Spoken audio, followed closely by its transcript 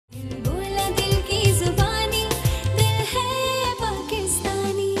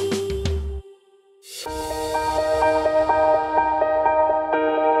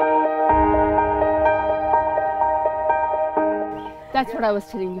what I was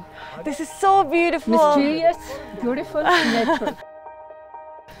telling you. This is so beautiful. Mysterious, beautiful, natural.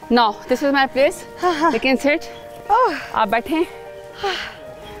 Now, this is my place. You can sit. आप बैठें.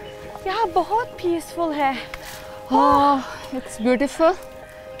 यहाँ बहुत peaceful है. Oh, it's beautiful.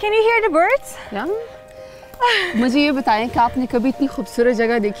 Can you hear the birds? Yeah. मुझे ये बताएं कि आपने कभी इतनी खूबसूरत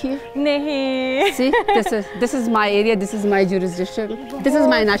जगह देखी है? नहीं. See, this is my area. This is my jurisdiction. This is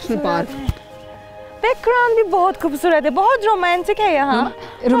my national park. Background भी बहुत खूबसूरत है, बहुत रोमांटिक है यहाँ.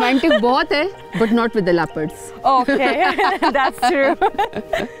 रोमांटिक बहुत है, but not with the leopards. Okay, that's true.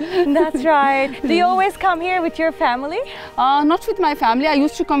 That's right. Do you always come here with your family? Not with my family. I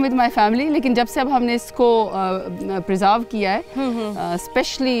used to come with my family. लेकिन जब से अब हमने इसको preserve किया है,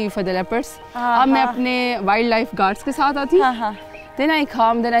 especially for the leopards, अब मैं अपने wildlife guards के साथ आती हूँ. Then I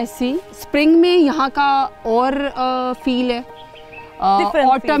come, then I see. Spring में यहाँ का और feel है.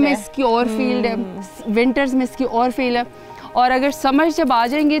 ऑटम में इसकी और फील्ड है, विंटर्स में इसकी और फील्ड है. और अगर समर जब आ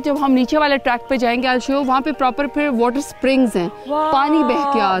जाएंगे, जब हम नीचे वाले ट्रैक पे जाएंगे, आई शो वहाँ पे प्रॉपर फिर वाटर स्प्रिंग्स हैं, पानी बह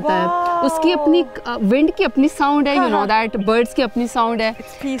के आता है. उसकी अपनी विंड की अपनी साउंड है, यू नो दैट. बर्ड्स की अपनी साउंड है,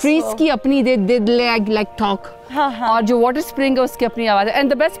 ट्रीज की अपनी दे लाइक टॉक. और जो वाटर स्प्रिंग है उसकी अपनी आवाज़ है.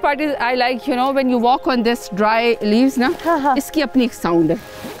 And the best part is I like, you know, when you walk on this dry leaves ना, इसकी अपनी एक साउंड है.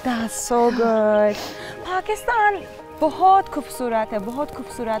 That's so good. पाकिस्तान बहुत खूबसूरत है, बहुत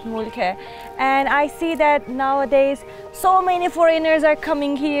खूबसूरत मुल्क है. And I see that nowadays so many foreigners are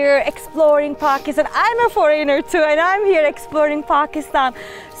coming here exploring Pakistan. I'm a foreigner too and I'm here exploring Pakistan.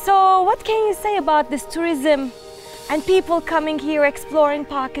 So what can you say about this tourism and people coming here exploring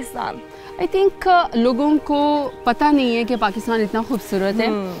Pakistan? I think लोगों को पता नहीं है कि पाकिस्तान इतना खूबसूरत है.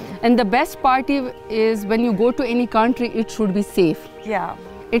 And the best part is when you go to any country, it should be safe. Yeah.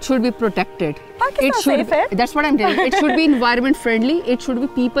 It should be protected. Pakistan safe है. That's what I'm telling you. It should be environment friendly. It should be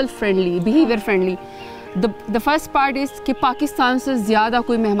people friendly, behavior friendly. The first part is कि पाकिस्तान से ज़्यादा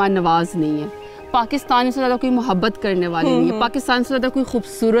कोई मेहमान नवाज नहीं है. पाकिस्तान से ज़्यादा कोई मोहब्बत करने वाले नहीं है. पाकिस्तान से ज़्यादा कोई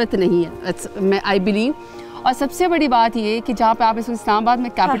खूबसूरत नहीं है. I believe. और सबसे बड़ी बात ये है कि जहाँ पे आप इस इस्लामाबाद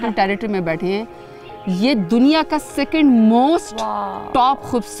में कैपिटल टेरिटरी में बैठे हैं, ये दुनिया का सेकंड मोस्ट टॉप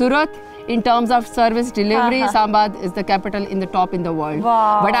खूबसूरत in terms of service delivery. Islamabad is the capital in the top in the world.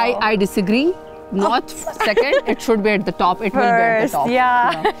 But I disagree. Not second. It should be at the top. It will be at the top.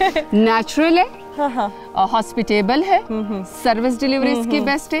 Yeah. Natural है. Hospitable है, service delivery इसकी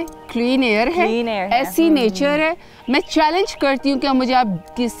best है, clean air है, ऐसी nature है. मैं challenge करती हूँ कि मुझे आप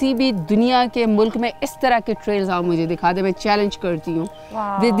किसी भी दुनिया के मुल्क में इस तरह के ट्रेल्स आप मुझे दिखा दे. मैं चैलेंज करती हूँ.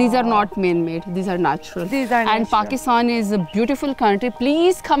 These are not man-made. These are natural. And Pakistan is a beautiful country.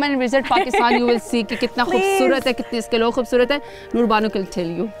 Please come and visit Pakistan. You will see कि कितना खूबसूरत है, कितने इसके लोग खूबसूरत है. नूर Bano will tell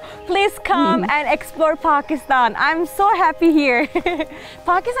you. Please come and explore Pakistan. I'm so happy here.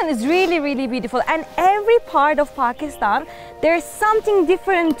 Pakistan is really, really beautiful. And every part of Pakistan, there's something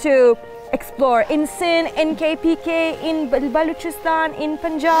different to explore. In Sindh, in KPK, in Balochistan, in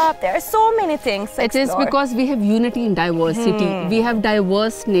Punjab, there are so many things to explore. It is because we have unity in diversity. We have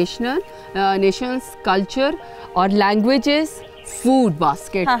diverse nations, culture or languages. Food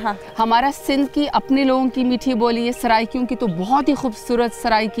basket. हमारा सिंध की अपने लोगों की मीठी बोली है. सराइकियों की तो बहुत ही खूबसूरत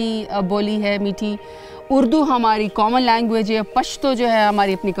सराइकी बोली है, मीठी. उर्दू हमारी कॉमन लैंग्वेज है. पश्तो जो है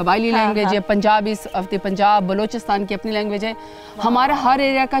हमारी अपनी कबायली लैंग्वेज है. पंजाबी पंजाब बलोचिस्तान की अपनी लैंग्वेज है. हमारा हर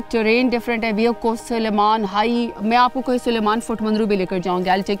एरिया का टेरेन डिफरेंट है. We have coast Suleman high. मैं आपको कोई सुलेमान फुट मंदरू भी लेकर जाऊँगी.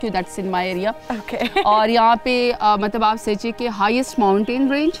 I will take you, that's in my area. और यहाँ पे मतलब आप सोचिए कि highest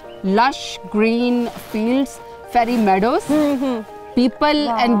mountain range, lush green fields, fairy meadows, people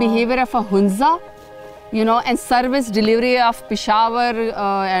and behavior of a Hunza, you know, and service delivery of Peshawar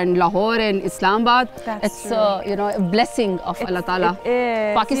and Lahore and Islamabad. It's you know, a blessing of Allah Ta'ala.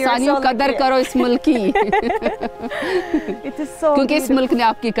 पाकिस्तानियों कदर करो इस मुल्क की. क्योंकि इस मुल्क ने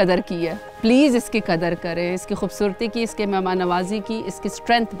आपकी कदर की है. प्लीज़ इसकी कदर करें, इसकी खूबसूरती की, इसके मेहमान नवाजी की, इसकी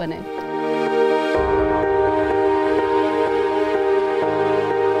स्ट्रेंथ बने.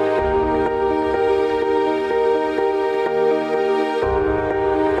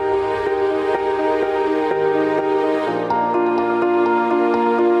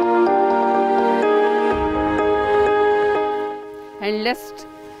 And let's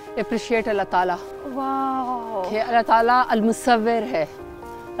appreciate Allah Ta'ala. Wow. कि Allah Ta'ala al-Musawwir है.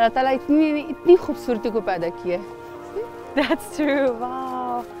 Allah Ta'ala इतनी खूबसूरती को पैदा किया है. That's true.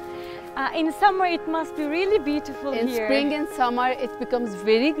 Wow. In summer it must be really beautiful here. In spring and summer it becomes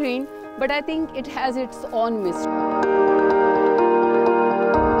very green, but I think it has its own mystery.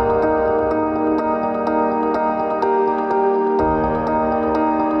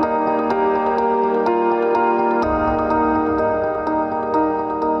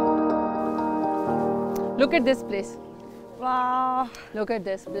 Look at this place. Wow. Look at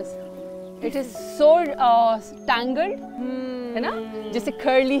this. It is so tangled, है ना? जैसे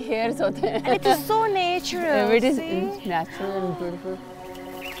curly hairs होते हैं. And it is so natural. It is natural and beautiful.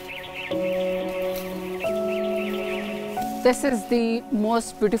 This is the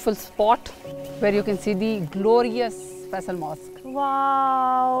most beautiful spot where you can see the glorious Faisal Mosque.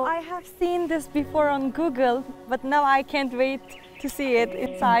 Wow! I have seen this before on Google, but now I can't wait to see it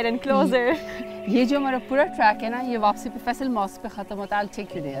inside and closer. ये जो हमारा पूरा track है ना, ये वापसी पे Faisal mask पे खत्म होता है. I'll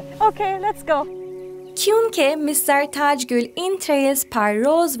take you there. Okay, let's go. क्योंकि मिस ज़रताज गुल इन ट्रेल्स पर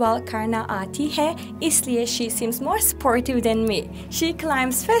रोज़ वॉक करना आती है, इसलिए she seems more sportive than me. She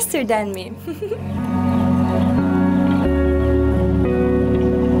climbs faster than me.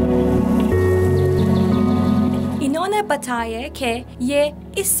 इन्होंने बताया कि ये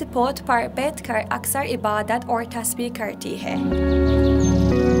इस स्पॉट पर बैठकर अक्सर इबादत और तस्बीह करती है.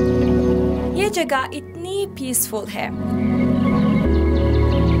 ये जगह इतनी पीसफुल है.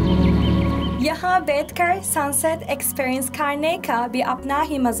 यहाँ बैठकर सनसेट एक्सपीरियंस करने का भी अपना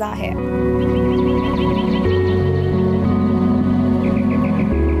ही मज़ा है.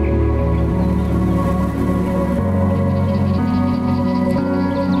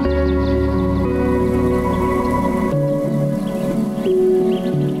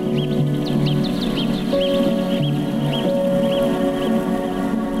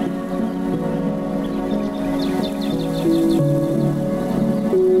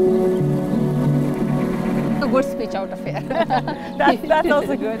 Good speech out of here. That's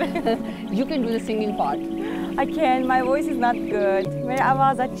also good. You can do the singing part. I can. My voice is not good. मेरी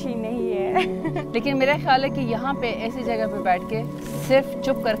आवाज़ अच्छी नहीं है. लेकिन मेरा ख्याल है कि यहाँ पे ऐसी जगह पे बैठ के सिर्फ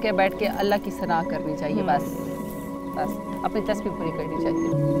चुप करके बैठ के अल्लाह की सना करनी चाहिए. बस अपनी तस्बीह पूरी करनी चाहिए.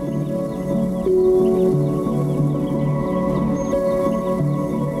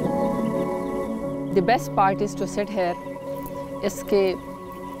 The best part is to sit here. इसके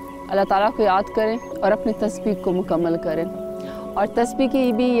अल्लाह ताला को याद करें और अपनी तस्बीह को मुकम्मल करें. और तस्बीह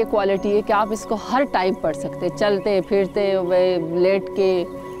की भी ये क्वालिटी है कि आप इसको हर टाइम पढ़ सकते हैं, चलते फिरते हुए, लेट के,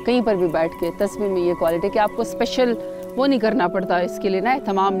 कहीं पर भी बैठ के. तस्बीह में ये क्वालिटी है कि आपको स्पेशल वो नहीं करना पड़ता, इसके लिए ना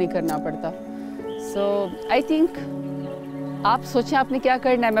एहतमाम नहीं करना पड़ता. सो आई थिंक आप सोचें आपने क्या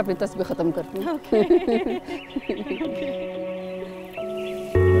करना है, मैं अपनी तस्बीह ख़त्म करती हूँ.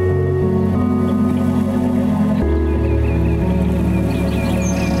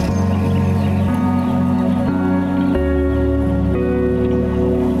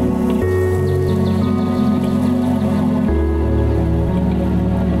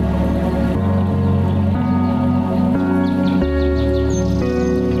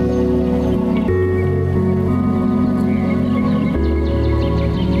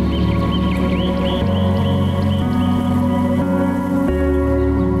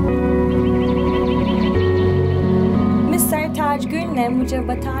 मुझे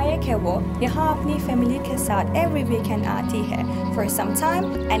बताया कि वो यहाँ अपनी फैमिली के साथ every weekend आती है for some time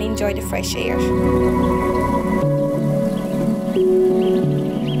and enjoy the fresh air.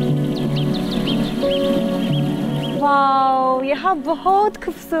 Wow, यहाँ बहुत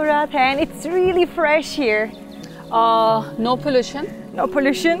खूबसूरत है and it's really fresh here. No pollution. No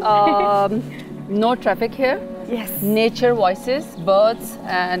pollution. No traffic here. Yes. Nature voices, birds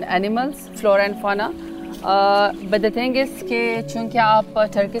and animals, flora and fauna. But the thing is कि चूँकि आप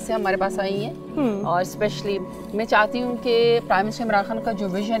Turkey से हमारे पास आई हैं और स्पेशली मैं चाहती हूँ कि प्राइम मिनिस्टर इमरान खान का जो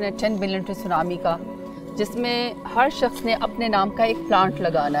विज़न है 10 बिलियन टू सुनामी का, जिसमें हर शख्स ने अपने नाम का एक प्लांट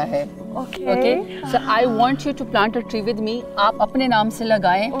लगाना है. Okay, so I want you to plant a tree with me. आप अपने नाम से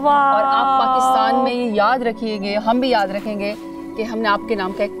लगाएं और आप पाकिस्तान में ये याद रखिएगा, हम भी याद रखेंगे कि हमने आपके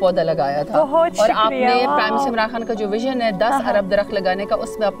नाम का एक पौधा लगाया था. और आपने प्राइम मिनिस्टर इमरान खान का जो विजन है 10 अरब दरख्त लगाने का,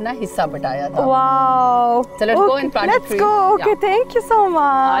 उसमें अपना हिस्सा बटाया था. Wow. So let's go and plant a tree. Let's go. Okay, thank you so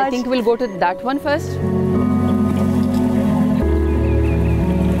much. I think we'll go to that one first.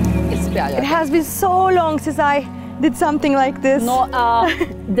 इस पे आ जाते हैं. It has been so long since I did something like this. No,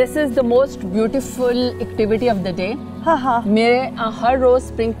 this is the most beautiful activity of the day. मेरे हर रोज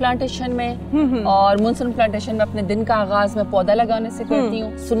spring plantation में और monsoon plantation में अपने दिन का आगाज में पौधा लगाने से करती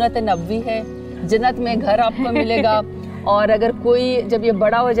हूँ. सुन्नत नबवी है, जन्नत में घर आपको मिलेगा. और अगर कोई जब ये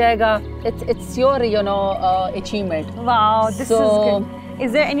बड़ा हो जाएगा, it's your achievement. Wow, this is good.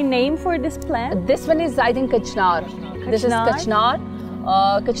 Is there any name for this plant? This one is, I think, Kachnar. This is Kachnar.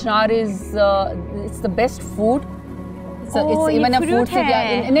 Kachnar is it's the best food. So it's even a fruit.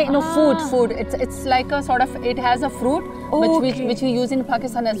 No, food. It's like a sort of, it has a fruit which we use in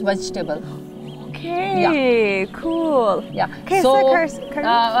Pakistan as vegetable. Okay, yeah. Cool. Yeah. Okay, so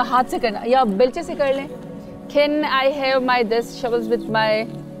हाथ से करना या बेलचे से कर लें. Can I have my this shovels with my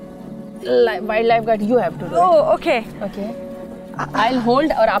wildlife guard? You have to do it. Oh, okay. Okay. I'll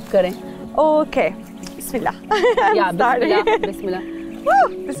hold और आप करें. Okay. Bismillah. Yeah, Starting. Bismillah.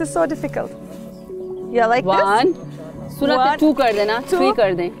 Woo, this is so difficult. Yeah, like One. सुनत में 2 कर देना, 3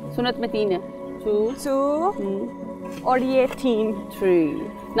 कर दें. सुनत में 3 है. 2. this. 2. और ये 3. 3.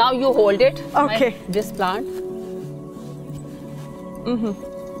 Now you hold it. Okay. This plant.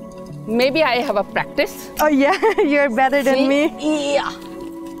 Maybe I have a practice. Oh yeah, you're better than me. Yeah.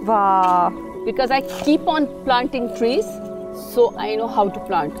 Wow. Because I keep on planting trees, so I know how to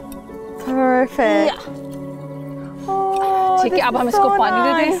plant. Perfect. Yeah. Oh, ठीक है, अब हम this is इसको so पानी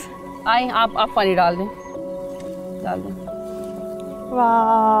दे nice. दें. आए, आप पानी डाल दें. डाल दें.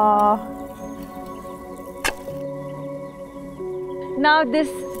 Wow. Now this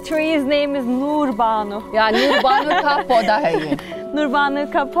tree's name is Nurbanu. या नूरबानो का पौधा है ये.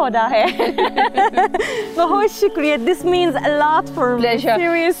 Nurbanu का पौधा है. बहुत शुक्रिया. This means a lot for me. Pleasure.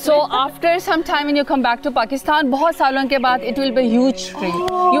 Seriously. So after some time when you come back to Pakistan, बहुत सालों के बाद it will be a huge tree.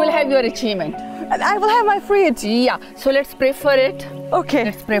 You will have your achievement. I will have my fruit. Yeah. So let's pray for it. Okay.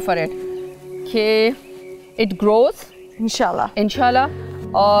 Let's pray for it. Okay. It grows. Inshallah. इंशाल्लाह.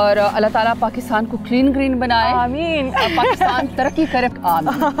 और अल्लाह ताला पाकिस्तान को clean green बनाए. आमीन. और पाकिस्तान तरक्की करे.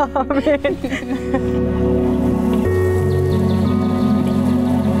 आमीन. Amen.